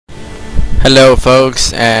Hello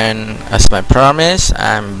folks, and as my promise,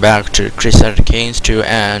 I'm back to Crusader Kings 2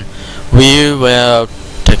 and we will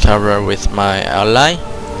take over with my ally.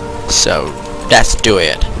 So let's do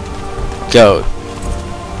it. Go.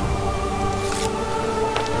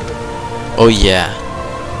 Oh yeah.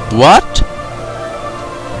 What?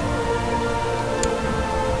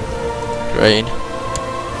 Great.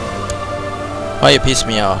 Why you piss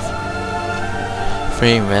me off?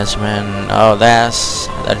 Free investment. Oh, that's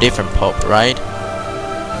a different pope, right?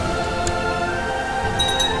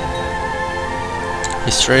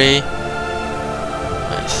 History.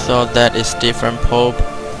 I thought that is different pope.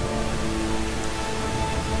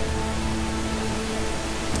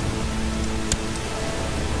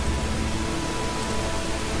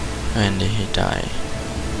 When did he die?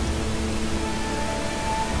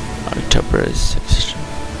 October 6th.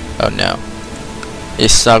 Oh no. He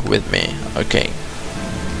stuck with me. Okay.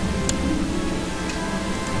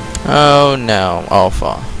 Oh no,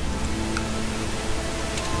 Alpha.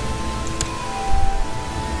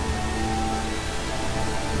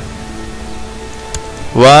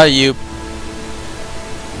 Why are you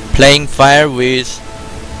playing fire with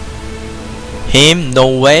him?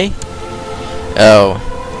 No way. Oh,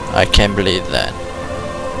 I can't believe that.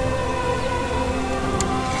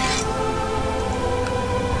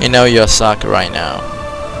 You know you suck right now.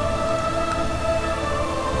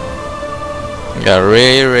 You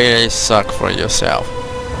really suck for yourself.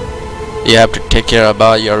 You have to take care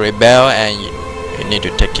about your rebel, and you need to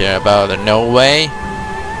take care about the no way.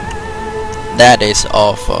 That is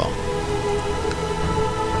awful.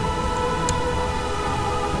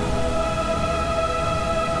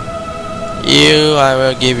 I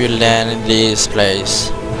will give you land in this place.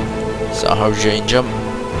 So hope you enjoy.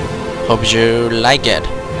 Hope you like it.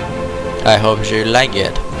 I hope you like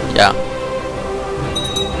it. Yeah.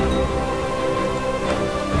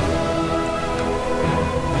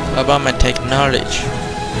 About my technology.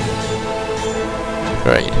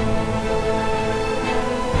 Great.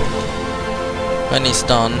 When it's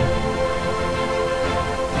done,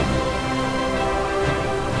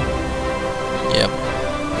 yep.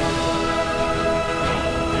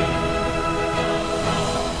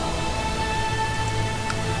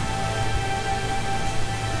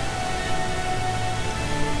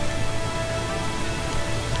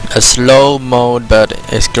 A slow mode, but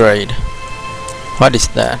it's great. What is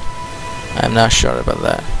that? I'm not sure about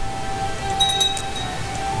that.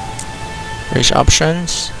 Reach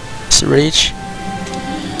options. It's reach.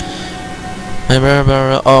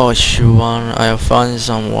 Oh, you want? I'll find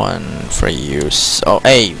someone for you. So,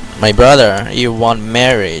 hey, my brother, you want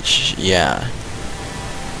marriage? Yeah.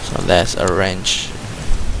 So let's arrange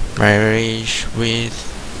marriage with.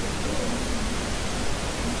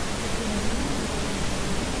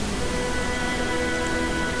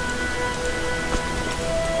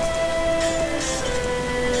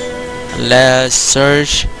 Let's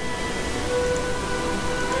search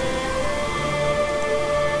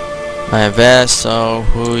my vessel,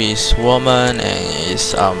 who is woman and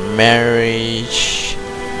is a marriage.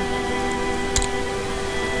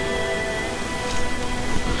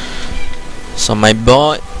 So my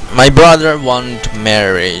brother want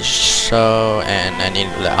marriage. So and I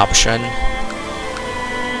need the option.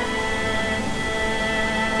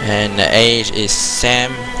 And the age is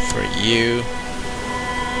same for you.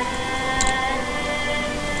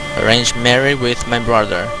 Arrange marriage with my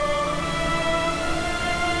brother.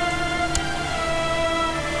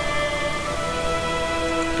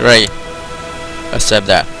 Great. Accept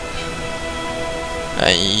that.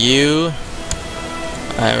 And you,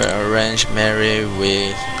 I will arrange marriage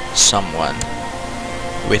with someone.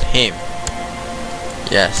 With him.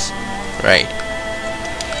 Yes. Right.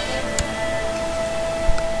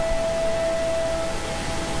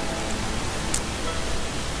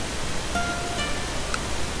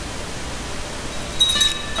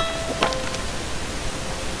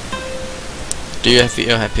 Do you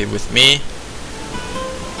feel happy with me?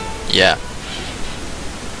 Yeah.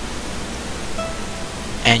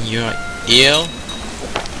 And you're ill?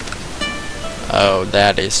 Oh,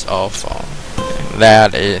 that is awful.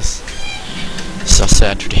 That is so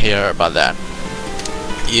sad to hear about that.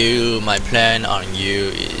 My plan on you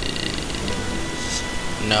is...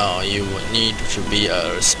 No, you would need to be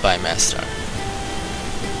a spy master.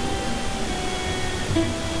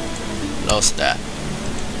 Lost that.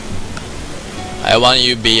 I want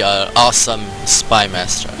you to be an awesome spy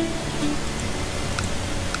master.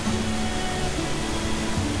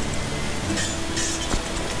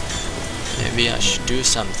 Maybe I should do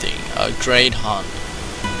something. A great hunt.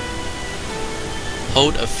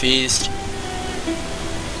 Hold a feast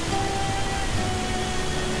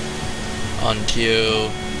until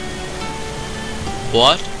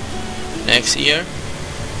what? Next year?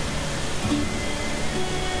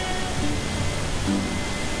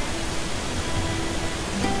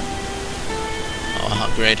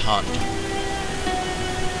 Oh, Great Hunt.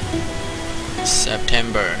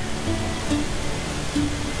 September.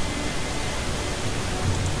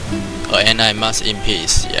 Oh, and I must in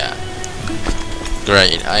peace. Yeah.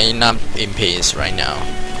 Great. I'm not in peace right now.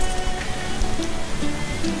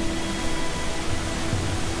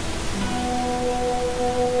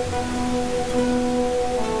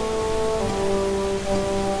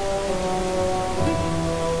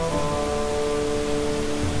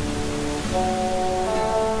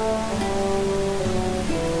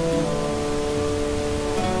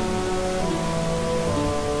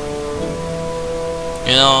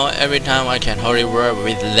 You know, every time I can hurry work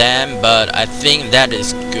with them, but I think that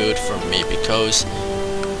is good for me because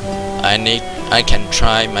I can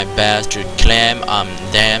try my best to claim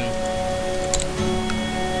them.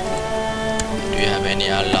 Do you have any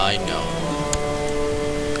ally? No.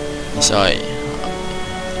 Sorry.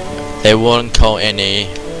 They won't call any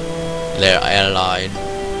their ally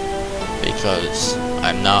because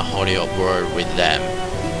I'm not holding a word with them.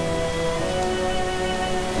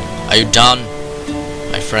 Are you done,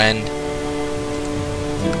 my friend?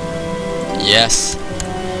 Yes.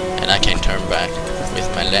 And I can turn back with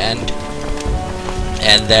my land.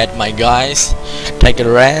 And that, my guys, take a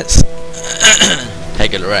rest.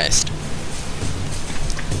 Take a rest.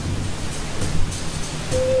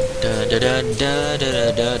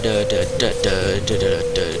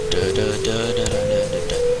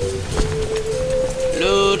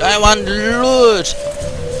 Loot, I want loot.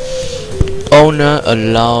 Owner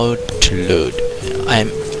allowed to loot. I'm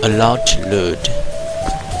allowed to loot.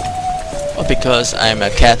 Well, because I'm a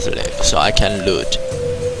Catholic, so I can loot.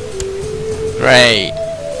 Great.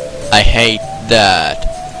 I hate that.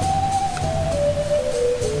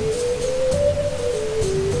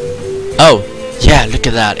 Oh, yeah, look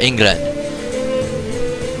at that, England.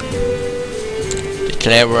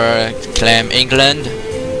 Claim England.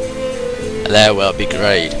 That will be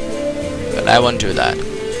great. But I won't do that.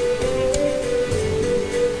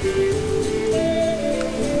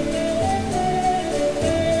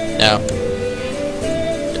 Now,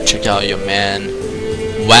 check out your man.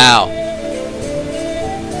 Wow.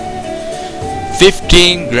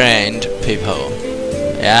 15 grand people.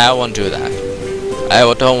 Yeah, I won't do that.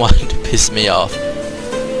 I don't want to piss me off.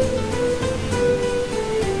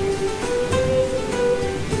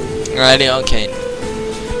 Alrighty, okay.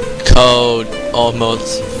 Code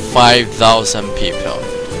almost 5,000 people.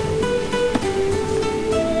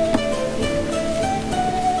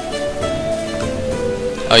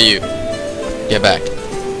 Oh, you. Get back.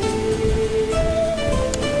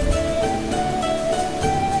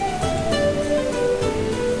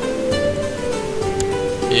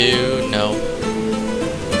 You know.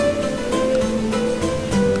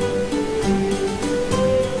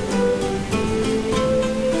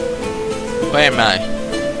 Where am I?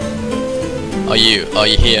 Are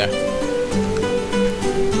you here?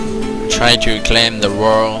 Try to claim the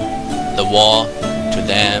wall to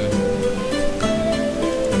them.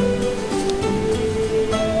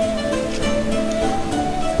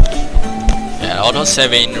 Yeah, auto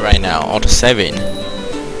saving right now. Auto saving.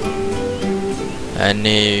 I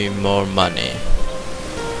need more money.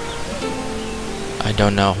 I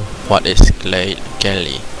don't know what is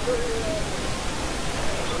Galley.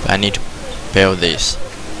 I need to build this.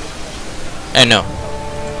 I know.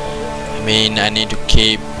 I mean, I need to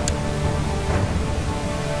keep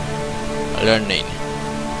learning.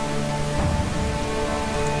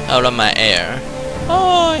 Out of my heir.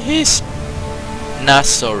 Oh, he's not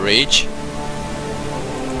so rich.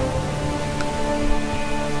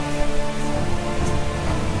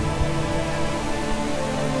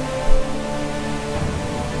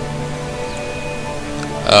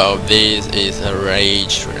 Oh, this is a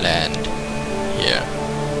rage land here.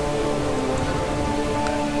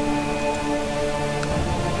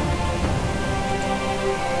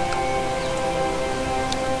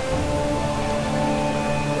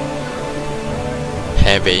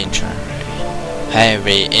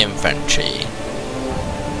 Heavy infantry.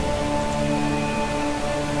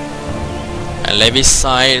 And levy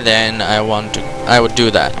side, then I would do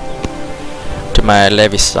that to my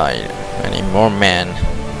levy side. I need more men.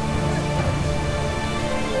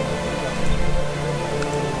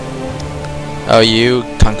 Oh, you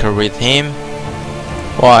conquer with him?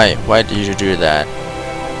 Why? Why did you do that?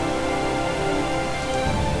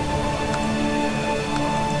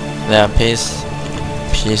 They are piece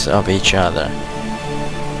of each other.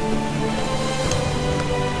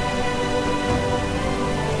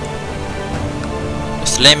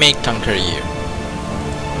 Let me conquer you.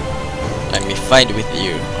 Let me fight with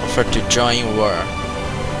you. Offer to join war.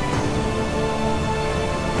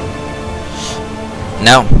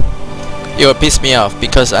 No. You will piss me off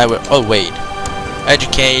because I will. Oh wait.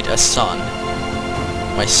 Educate a son.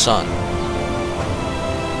 My son.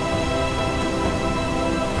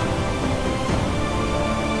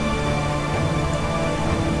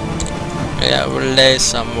 Yeah, will let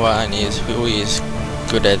someone who is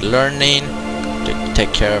good at learning to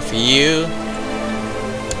take care of you.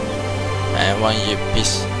 I want you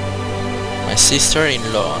piece my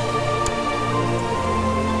sister-in-law.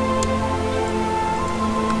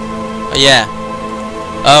 Oh yeah.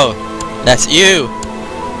 Oh, that's you.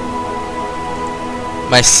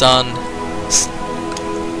 My son,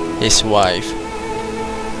 his wife.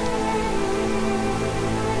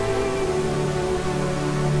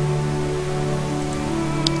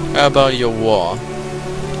 How about your war?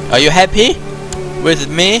 Are you happy with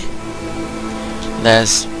me?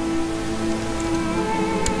 That's.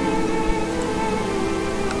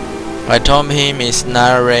 I told him it's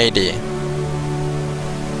not ready.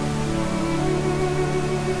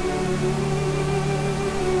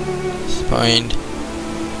 Point.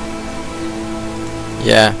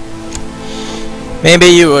 Yeah. Maybe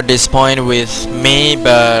you will disappoint with me,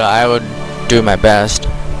 but I will do my best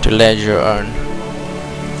to let you earn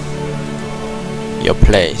your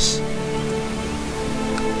place.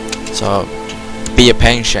 So be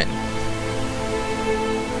patient.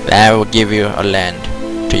 I will give you a land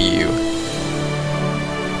to you.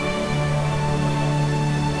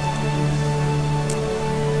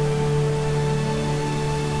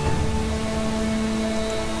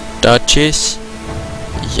 Duchess?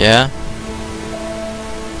 Yeah.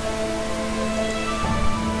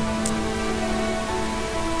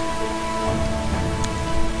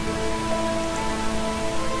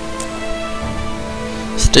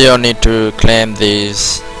 Still need to claim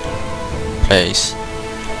this place.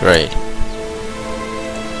 Great.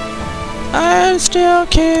 I still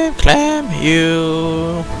keep claim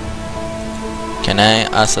you. Can I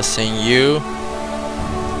assassin you?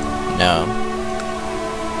 No.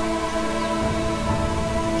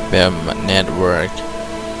 Build network.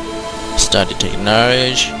 Study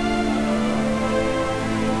technology.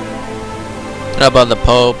 What about the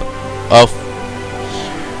Pope? Oh,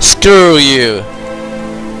 screw you.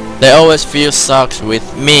 They always feel sucks with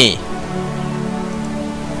me.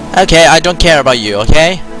 Okay, I don't care about you,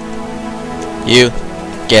 okay? You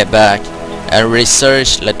get back and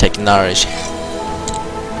research the technology.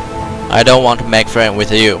 I don't want to make friends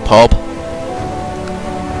with you, Pope.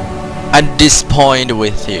 I'm disappointed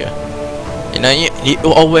with you. You know, you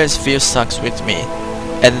always feel sucks with me.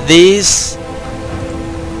 And this.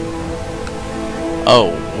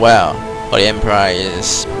 Oh wow, the Empire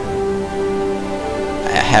is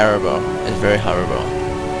horrible. It's very horrible.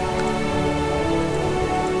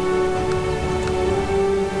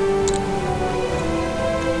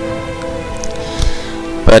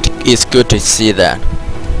 But it's good to see that.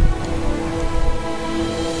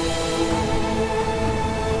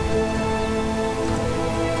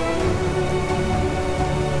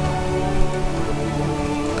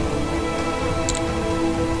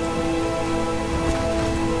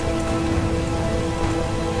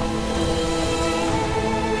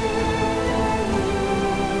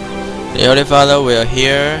 The Holy Father will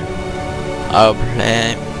hear our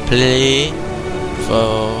plea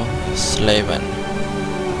for slavery.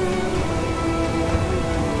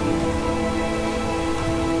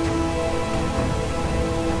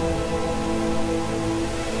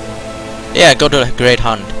 Yeah, go to the Great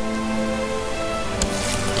Hunt.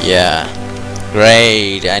 Yeah,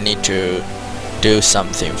 great. I need to do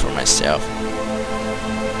something for myself.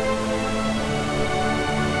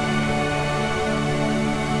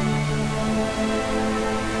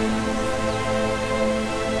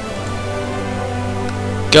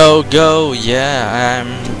 Go, go, yeah,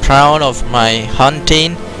 I'm proud of my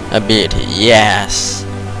hunting ability. Yes,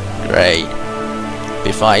 great.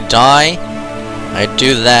 Before I die, I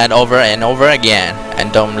do that over and over again,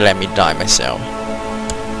 and don't let me die myself.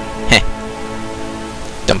 Heh.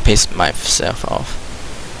 Don't piss myself off.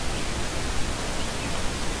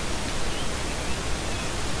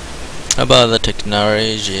 How about the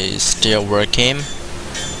technology is still working?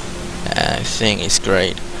 I think it's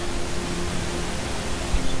great.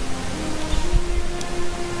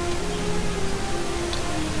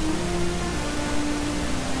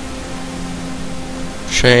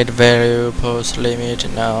 Trade value post limit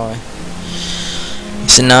now.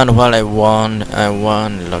 It's not what I want. I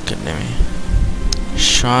want. Look at me.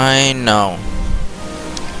 Shrine now.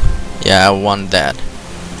 Yeah, I want that.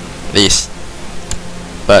 This.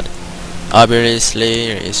 but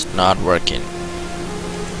obviously it's not working.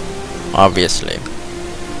 Obviously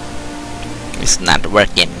it's not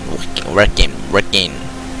working.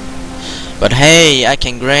 But hey, I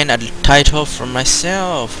can grant a title for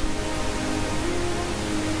myself,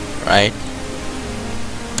 right?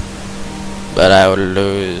 But I will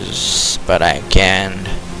lose, but I can't.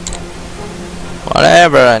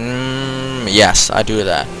 Whatever. Yes, I do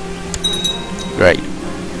that. Great.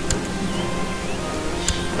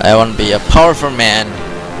 I want to be a powerful man,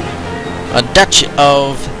 a Duchy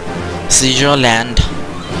of Switzerland.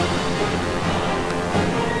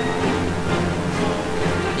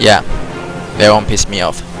 Yeah, they won't piss me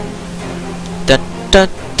off. Da da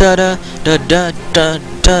da da da da da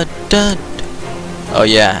da da. Oh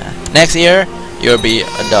yeah, next year you'll be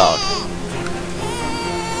adult.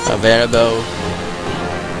 Available.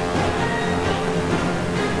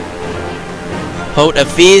 Hold a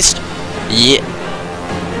feast. Yeah.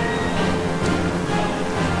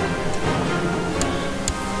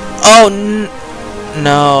 Oh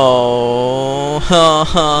no.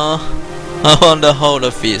 I want to hold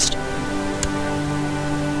a feast.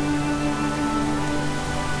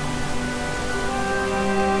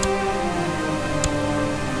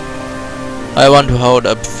 I want to hold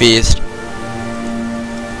a feast.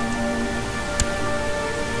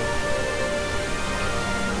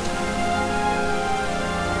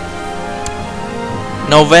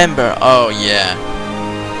 November. Oh yeah.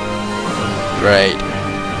 Great.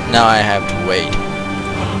 Now I have to wait.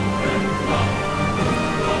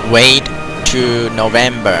 Wait to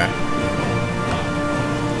November.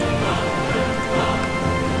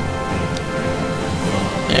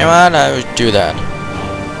 You know what? I will do that.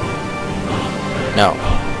 No.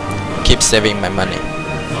 Keep saving my money.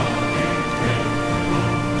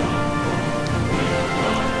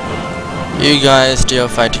 You guys still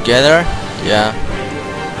fight together? Yeah.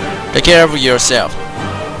 Take care of yourself.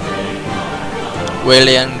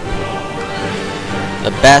 William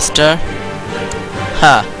the Bastard.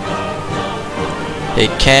 Ha! He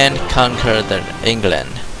can't conquer the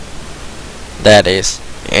England. That is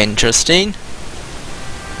interesting.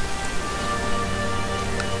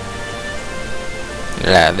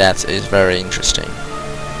 Yeah, that is very interesting.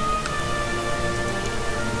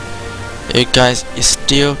 You guys is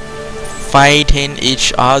still fighting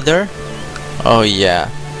each other? Oh yeah.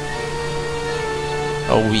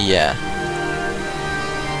 Oh yeah.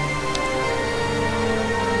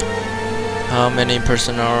 How many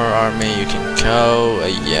personal army you can go?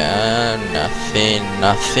 Yeah, nothing.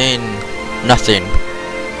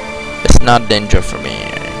 It's not danger for me.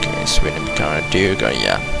 Okay, Sweden become a duke. Oh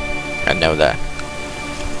yeah, I know that.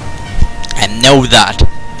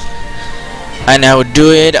 And I will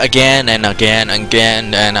do it again and again and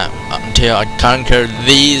again, and until I conquer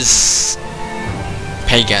these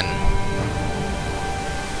pagan.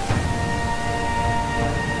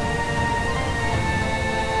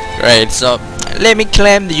 Great, so let me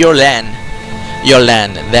claim your land.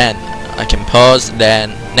 Then I can pause.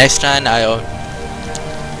 Then next time I'll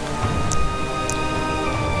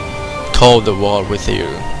call the war with you.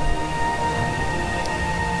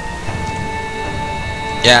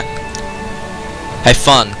 Yeah. Have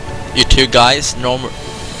fun, you two guys.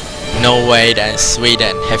 Norway and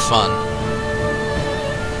Sweden. Have fun.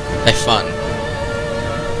 Have fun.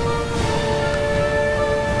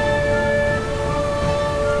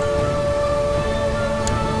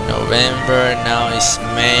 November, now it's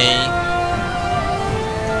May.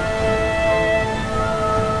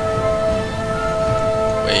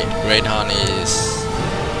 Wait, Great Hunt is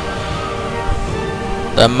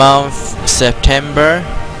the month September.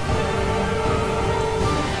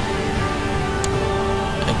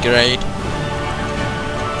 Great.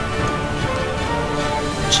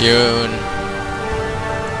 June.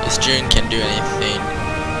 This June can do anything.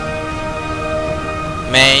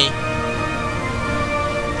 May.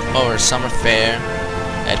 Or summer fair.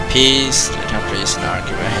 At peace. The country is not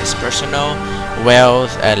given his personal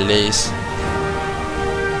wealth at least.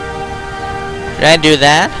 Should I do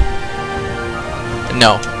that?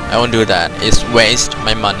 No, I won't do that. It's waste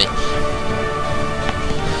my money.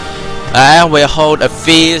 I will hold a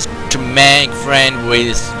feast to make friends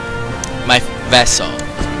with my vessel.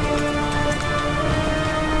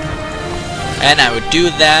 And I will do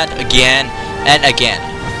that again and again.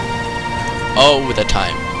 All the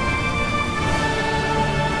time.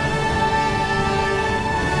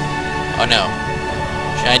 Oh no.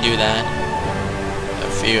 Should I do that? I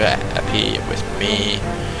feel happy with me.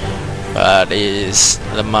 But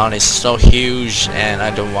the amount is so huge and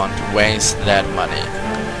I don't want to waste that money.